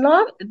 there's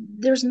not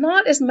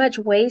as much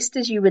waste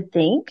as you would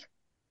think.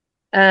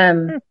 Hmm.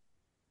 Um,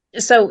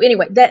 so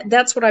anyway,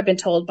 that's what I've been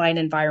told by an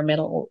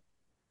environmental.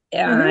 I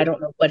Mm-hmm.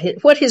 don't know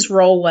what his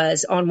role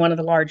was on one of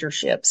the larger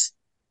ships.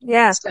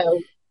 Yeah.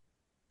 So,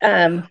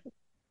 um,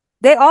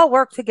 They all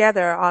work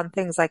together on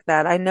things like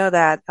that. I know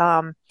that.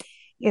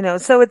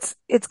 So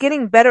it's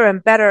getting better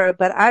and better,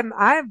 but I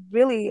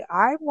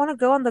want to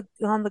go on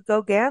the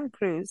Gauguin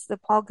cruise, the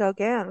Paul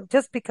Gauguin,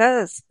 just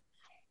because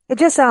it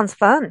just sounds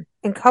fun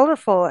and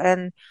colorful.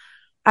 And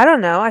I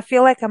don't know, I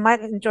feel like I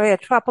might enjoy a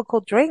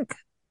tropical drink.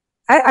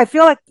 I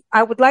feel like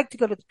I would like to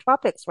go to the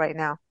tropics right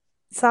now.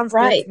 Sounds good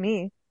right, to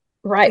me,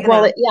 right. you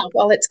know. Yeah,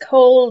 while it's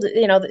cold,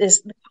 you know,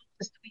 is the cold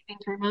is sweeping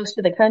through most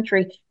of the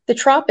country. The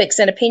tropics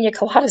and a pina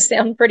colada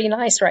sound pretty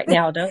nice right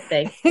now, don't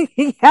they?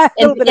 Yeah, a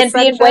little bit of And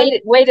being sunshine.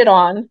 waited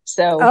on.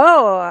 So,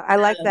 Oh, I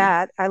like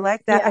that. I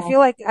like that. I yeah. feel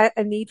like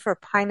a need for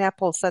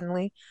pineapple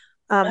suddenly.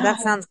 That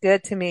Oh, sounds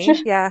good to me.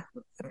 Yeah.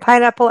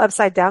 Pineapple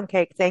upside down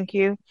cake. Thank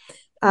you.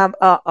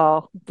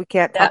 Uh-oh. We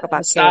can't talk about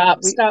cake.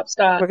 stop, stop,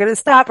 stop. We're gonna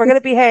stop. We're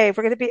gonna behave.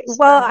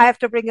 Well, I Stop. have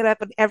to bring it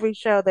up in every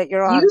show that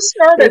you're You on.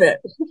 started There's,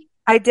 it.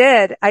 I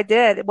did. I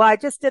did. Well, I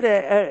just did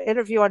a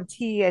interview on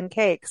tea and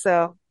cake.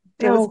 So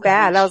it was Oh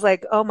bad. I was gosh.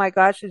 like, oh my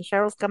gosh. And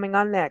Cheryl's coming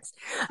on next.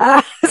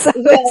 So this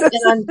Well,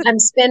 and I'm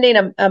spending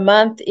a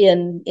month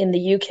in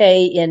the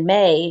UK in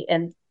May,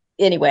 and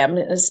anyway, I'm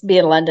going to be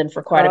in London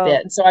for quite a bit.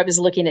 oh, And so I was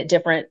looking at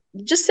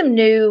just some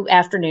new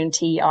afternoon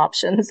tea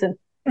options, and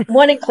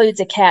one includes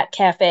a cat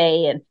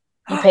cafe, and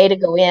you pay to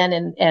go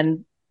in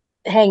and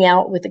hang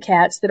out with the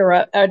cats that are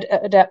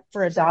up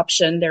for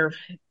adoption.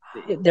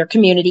 They're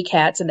community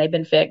cats, and they've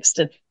been fixed.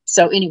 And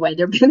so anyway,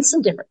 there've been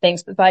some different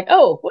things. But like,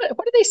 oh, what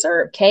do they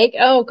serve? Cake?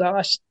 Oh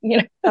gosh, you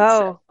know. So,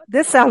 oh,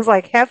 this sounds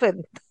like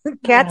heaven.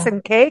 Cats uh,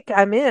 and cake.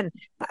 I'm in.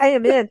 I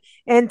am in.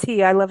 And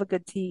tea. I love a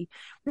good tea.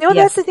 That's the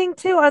yes, thing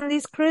too on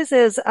these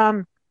cruises.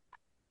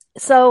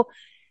 So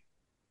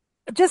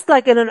just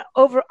like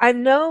I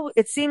know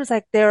it seems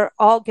like they're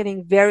all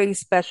getting very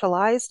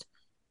specialized.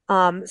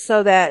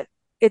 So that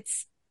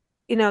it's,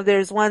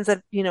 there's ones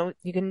that,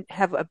 you can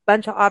have a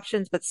bunch of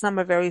options, but some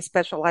are very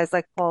specialized,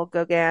 like Paul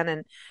Gauguin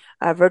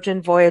and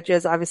Virgin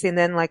Voyages, obviously, and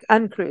then like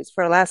Uncruise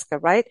for Alaska,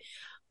 right?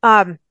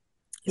 Um,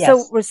 so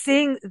yes, we're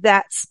seeing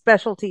that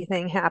specialty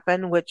thing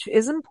happen, which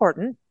is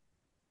important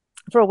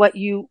for what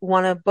you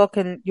want to book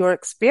in your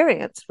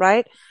experience,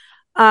 right?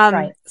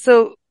 right.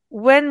 So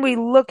when we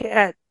look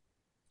at,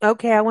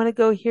 okay, I want to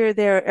go here,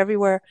 there,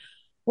 everywhere.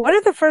 What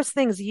are the first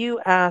things you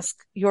ask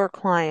your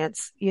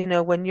clients,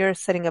 when you're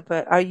setting up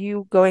are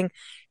you going,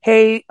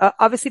 hey,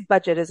 obviously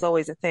budget is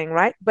always a thing,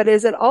 right? But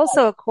is it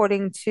also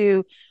according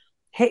to,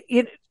 hey,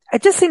 it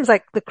just seems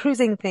like the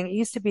cruising thing, it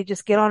used to be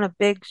just get on a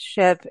big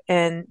ship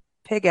and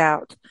pig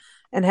out.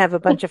 and have a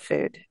bunch of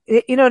food.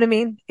 You know what I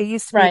mean? It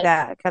used to be Right.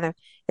 that kind of,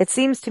 it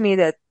seems to me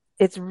that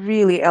it's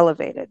really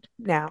elevated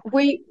now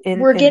We're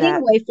in getting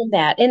that. away from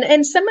that.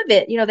 And some of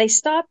it,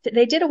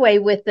 they did away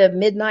with the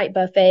midnight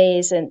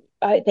buffets, and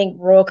I think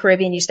Royal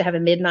Caribbean used to have a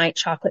midnight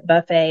chocolate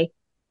buffet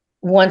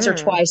once or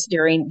Mm. twice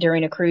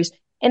during a cruise.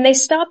 And they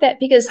stopped that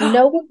because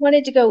no one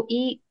wanted to go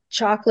eat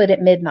chocolate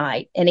at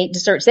midnight and eat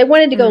desserts. They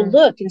wanted to go Mm.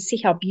 look and see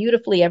how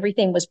beautifully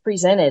everything was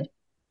presented,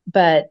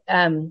 but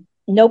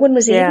no one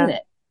was eating Yeah.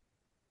 it.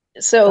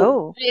 So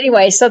Oh,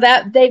 anyway, so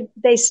that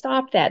they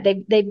stopped that.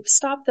 They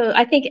stopped the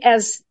I think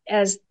as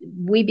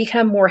we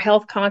become more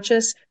health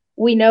conscious,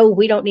 we know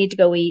we don't need to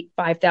go eat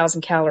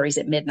 5,000 calories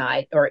at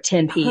midnight or at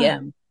 10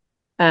 p.m.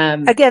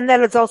 Um, again,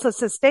 that is also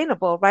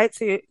sustainable, right?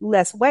 So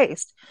less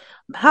waste.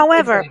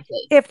 However,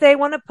 exactly. if they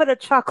want to put a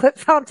chocolate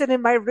fountain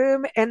in my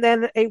room and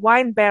then a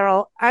wine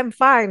barrel, I'm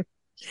fine.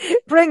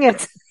 Bring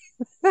it.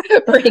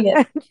 Bring it.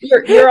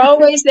 You're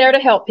always there to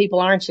help people,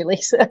 aren't you,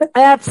 Lisa?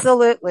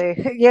 Absolutely.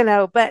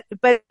 But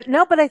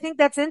no, but I think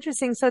that's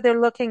interesting. So they're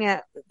looking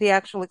at the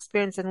actual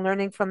experience and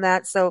learning from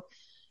that. So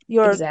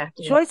your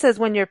Exactly. choices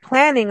when you're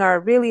planning are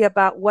really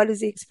about what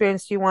is the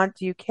experience you want?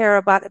 Do you care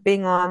about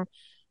being on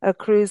a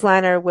cruise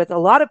liner with a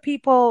lot of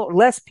people,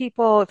 less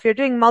people? If you're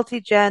doing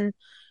multi-gen,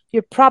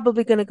 you're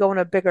probably going to go on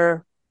a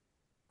bigger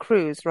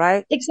cruise,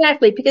 right?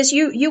 Exactly, because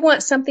you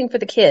want something for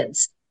the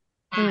kids.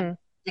 Mm,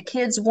 The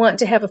kids want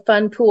to have a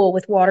fun pool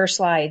with water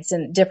slides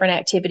and different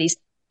activities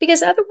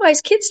because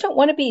otherwise kids don't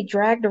want to be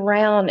dragged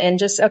around and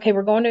just, okay,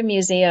 we're going to a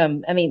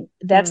museum. I mean,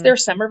 that's mm. their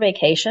summer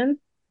vacation.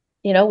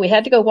 We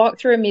had to go walk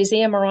through a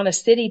museum or on a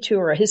city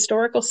tour, a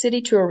historical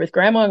city tour with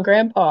grandma and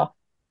grandpa.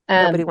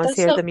 Nobody wants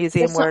to That's hear not the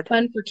museum that's not word.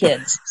 fun for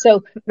kids.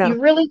 So No.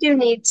 you really do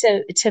need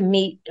to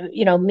meet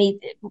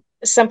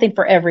something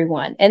for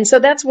everyone. And so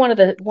that's one of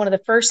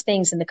the first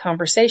things in the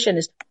conversation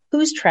is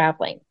who's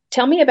traveling.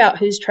 Tell me about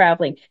who's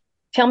traveling.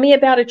 Tell me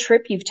about a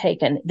trip you've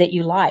taken that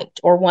you liked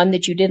or one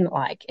that you didn't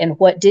like, and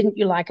what didn't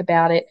you like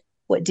about it?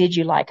 What did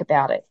you like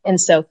about it? And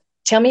so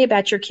tell me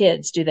about your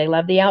kids. Do they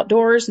love the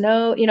outdoors?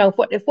 No,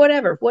 if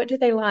whatever, what do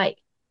they like?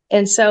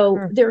 And so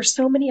Mm. there are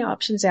so many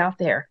options out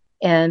there.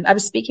 And I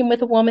was speaking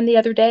with a woman the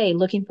other day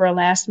looking for a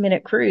last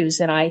minute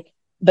cruise,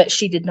 but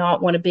she did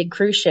not want a big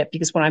cruise ship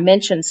because when I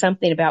mentioned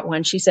something about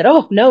one, she said,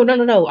 "Oh, no, no,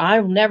 no, no,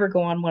 I'll never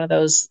go on one of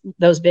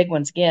those big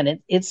ones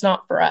again. It's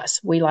not for us.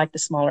 We like the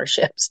smaller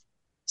ships."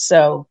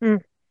 So,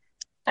 Mm.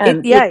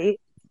 um, Yeah, it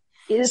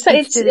it's each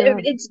it's to their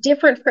own. it's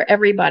different for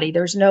everybody.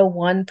 There's no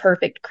one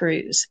perfect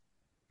cruise.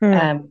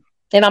 Mm.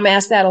 And I'm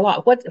asked that a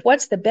lot.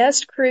 What's the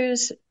best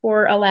cruise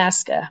for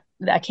Alaska?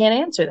 I can't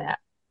answer that.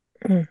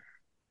 Mm.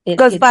 It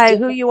Goes it's by who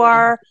different you for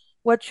are, everybody.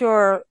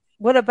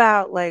 what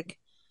about like,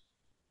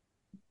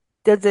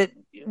 does it,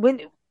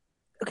 when,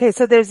 okay,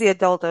 so there's the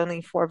adult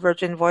only for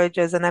Virgin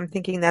Voyages, and I'm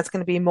thinking that's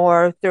going to be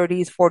more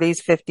 30s,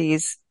 40s,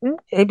 50s,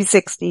 maybe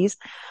 60s.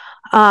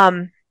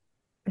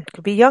 It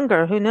could be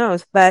younger, who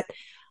knows? But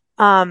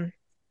um,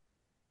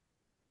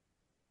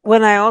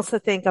 when I also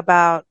think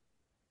about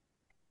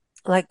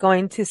like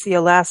going to see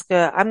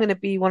Alaska, I'm going to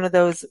be one of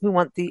those who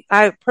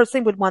I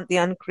personally would want the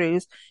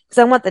uncruise because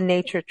I want the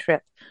nature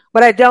trip.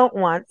 What I don't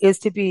want is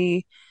to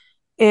be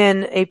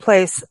in a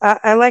place.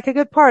 I like a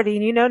good party,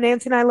 and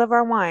Nancy and I love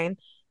our wine,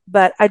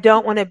 but I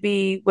don't want to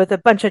be with a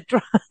bunch of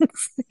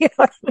drunks. You know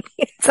what I mean?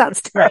 It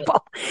sounds Right,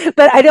 terrible,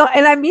 but I don't,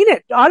 and I mean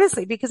it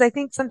honestly because I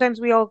think sometimes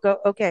we all go,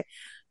 okay,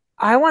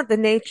 I want the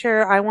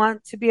nature. I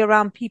want to be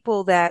around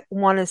people that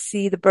want to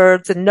see the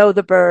birds and know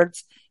the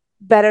birds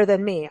better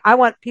than me. I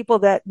want people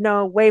that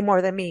know way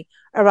more than me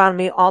around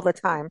me all the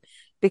time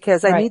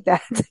because I right. need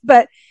that.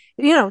 But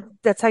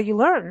that's how you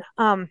learn.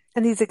 And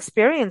these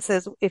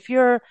experiences, if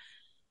you're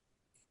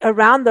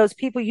around those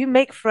people, you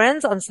make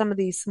friends on some of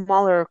these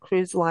smaller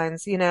cruise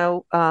lines,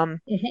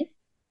 Hmm.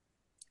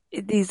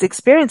 these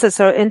experiences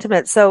are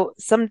intimate. So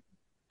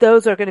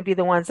those are going to be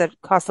the ones that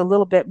cost a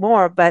little bit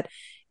more. But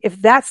if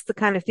that's the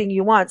kind of thing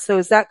you want, so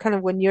is that kind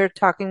of when you're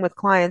talking with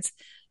clients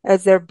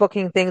as they're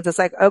booking things, it's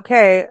like,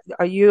 okay,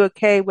 are you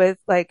okay with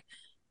like,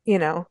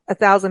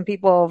 1,000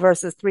 people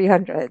versus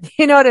 300?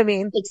 You know what I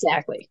mean?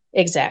 Exactly.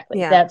 Exactly.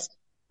 Yeah.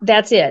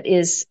 That's it.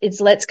 Is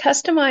let's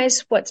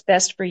customize what's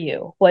best for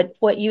you,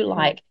 what you Mm-hmm.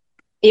 like.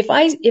 If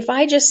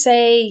I just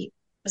say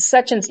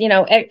such and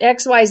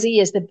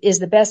XYZ is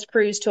the best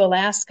cruise to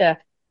Alaska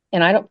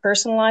and I don't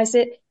personalize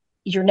it,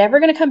 you're never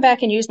going to come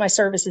back and use my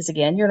services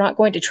again. You're not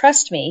going to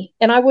trust me,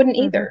 and I wouldn't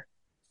Mm-hmm. either.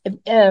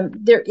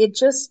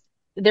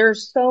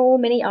 There's so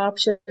many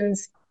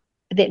options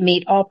that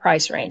meet all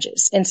price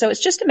ranges. And so it's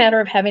just a matter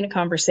of having a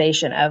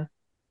conversation of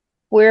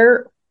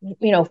where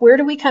where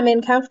do we come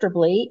in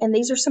comfortably, and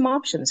these are some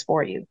options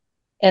for you.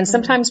 And Mm-hmm.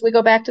 sometimes we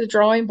go back to the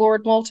drawing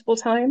board multiple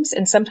times,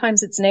 and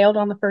sometimes it's nailed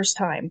on the first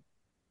time.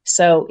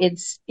 So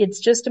it's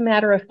just a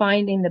matter of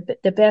finding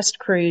the best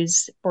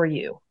cruise for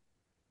you,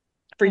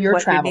 for And your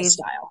what your travel needs.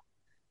 style.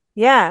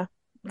 Yeah.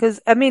 Because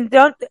I mean,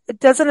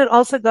 doesn't it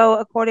also go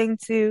according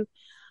to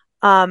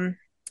um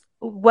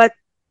what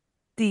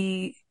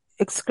the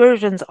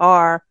excursions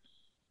are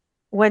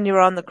when you're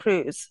on the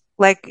cruise?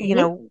 Like,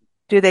 Hmm.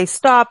 do they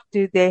stop?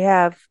 Do they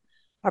have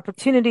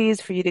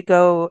opportunities for you to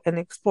go and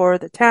explore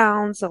the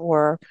towns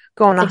or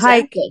go on a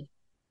hike. Exactly.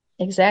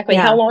 Exactly.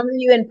 How Yeah. long are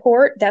you in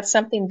port? That's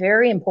something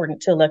very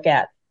important to look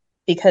at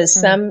because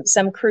Mm,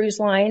 some cruise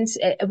lines,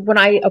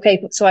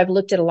 so I've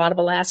looked at a lot of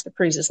Alaska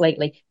cruises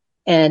lately,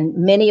 and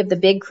many of the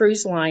big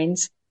cruise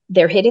lines,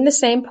 they're hitting the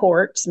same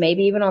ports,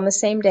 maybe even on the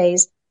same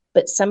days,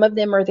 but some of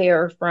them are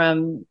there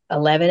from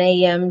 11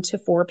 a.m. to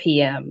 4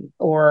 p.m.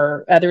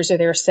 or others are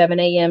there 7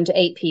 a.m. to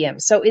 8 p.m.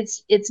 So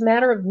it's a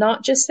matter of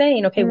not just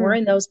saying, okay, we're mm,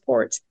 in those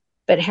ports,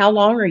 but how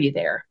long are you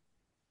there?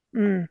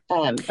 mm,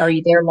 Are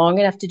you there long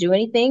enough to do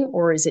anything,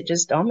 or is it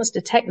just almost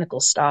a technical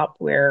stop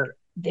where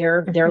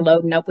they're mhm,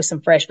 loading up with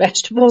some fresh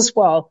vegetables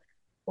while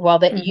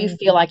that you mhm.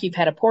 feel like you've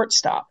had a port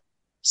stop?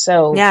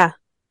 So Yeah.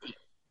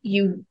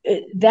 you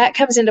that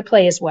comes into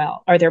play as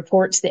well. Are there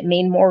ports that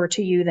mean more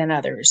to you than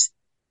others?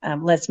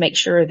 Let's make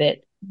sure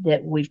that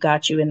we've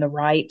got you in the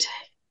right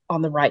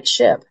on the right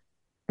ship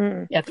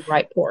Mm. at the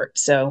right port.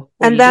 So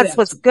where And you do that's have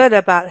what's some good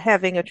about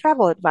having a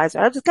travel advisor.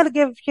 I just got to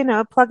give,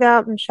 plug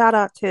out and shout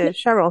out to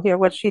Cheryl here,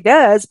 what she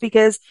does,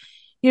 because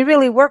you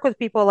really work with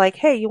people like,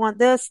 hey, you want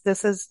this?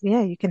 This is,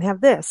 yeah, you can have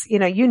this.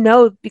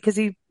 Because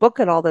you book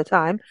it all the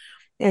time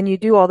and you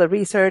do all the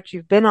research.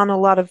 You've been on a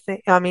lot of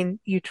things. I mean,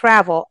 you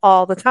travel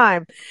all the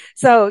time.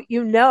 So,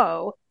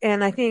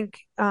 and I think,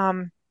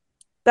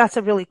 that's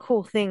a really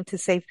cool thing to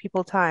save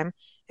people time.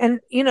 And,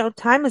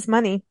 time is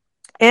money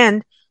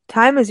and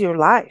time is your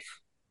life,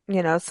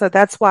 so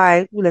that's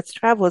why let's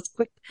travel as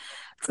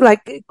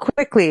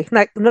quickly,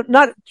 like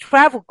not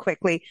travel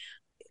quickly.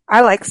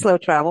 I like slow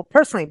travel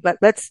personally, but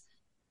let's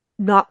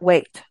not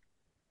wait.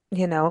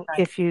 right.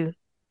 If you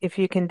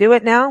can do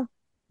it now,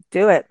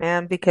 do it,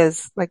 man,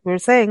 because like we were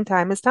saying,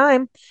 time is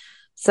time.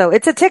 So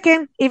it's a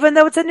ticking, even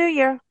though it's a new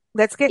year.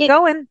 Let's get It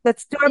going.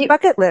 Let's do our it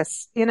bucket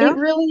list. it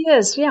really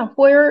is.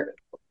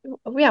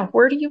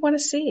 Where do you want to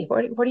see?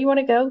 Where do you want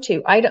to go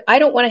to? I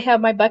don't want to have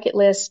my bucket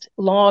list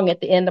long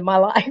at the end of my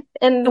life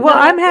and Well,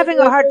 not I'm have having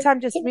a any of hard those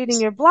time just reading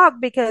things. your blog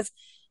because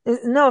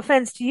no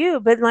offense to you,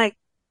 but like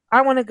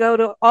I want to go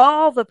to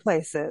all the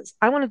places.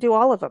 I want to do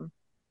all of them.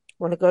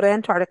 I want to go to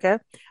Antarctica.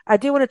 I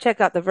do want to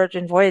check out the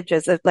Virgin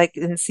Voyages,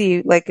 and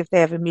see like if they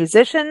have a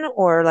musician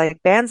or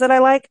like bands that I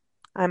like.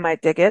 I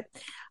might dig it.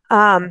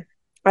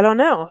 I don't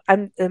know.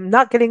 I'm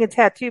not getting a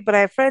tattoo, but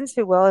I have friends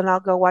who will, and I'll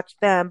go watch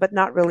them, but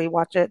not really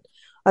watch it.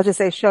 I'll just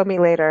say, show me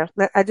later.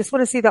 I just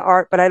want to see the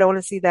art, but I don't want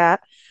to see that.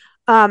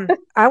 I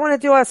want to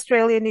do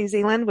Australia, New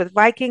Zealand with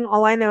Viking.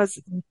 All I know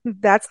is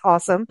that's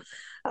awesome.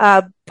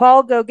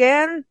 Paul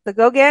Gauguin, the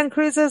Gauguin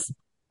cruises.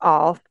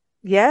 All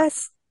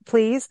yes,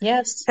 please.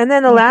 Yes. And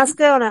then Hmm.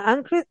 Alaska on an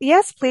uncruise.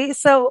 Yes, please.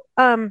 So,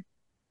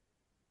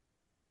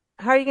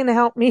 how are you going to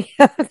help me?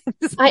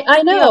 Just I put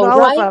me on know,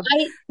 all of right? them.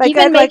 I Like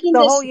even I'd like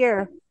the whole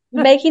year.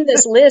 making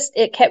this list,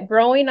 it kept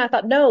growing. I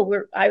thought,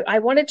 no, I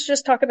wanted to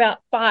just talk about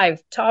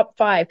top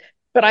five,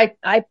 but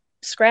I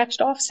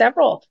scratched off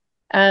several.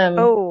 Um,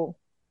 Oh,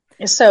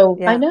 so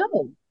yeah.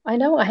 I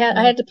know, I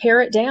Mm. had to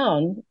pare it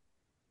down.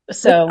 But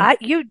So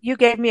you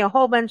gave me a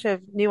whole bunch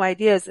of new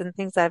ideas and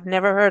things I've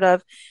never heard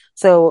of.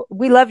 So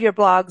we love your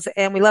blogs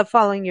and we love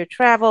following your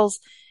travels.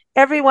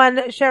 Everyone,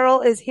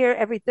 Cheryl is here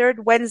every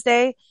third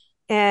Wednesday,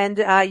 and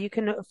you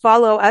can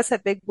follow us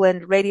at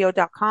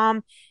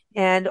bigblendradio.com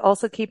and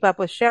also keep up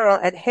with Cheryl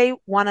at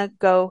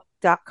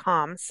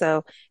heywannago.com.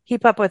 So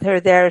keep up with her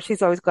there.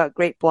 She's always got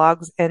great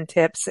blogs and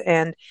tips,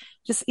 and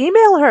just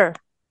email her,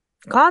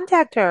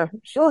 contact her.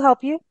 She'll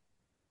help you.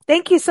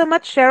 Thank you so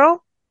much, Cheryl.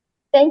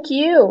 thank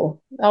you.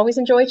 Always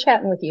enjoy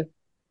chatting with you.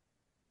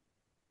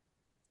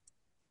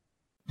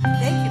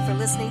 Thank you for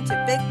listening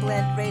to Big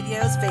Blend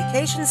Radio's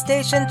Vacation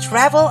Station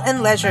Travel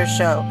and Leisure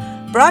Show,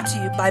 brought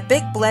to you by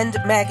Big Blend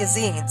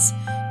Magazines.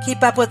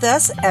 Keep up with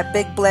us at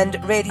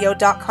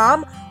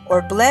bigblendradio.com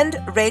or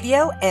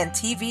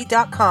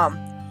blendradioandtv.com.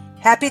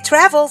 Happy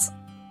travels!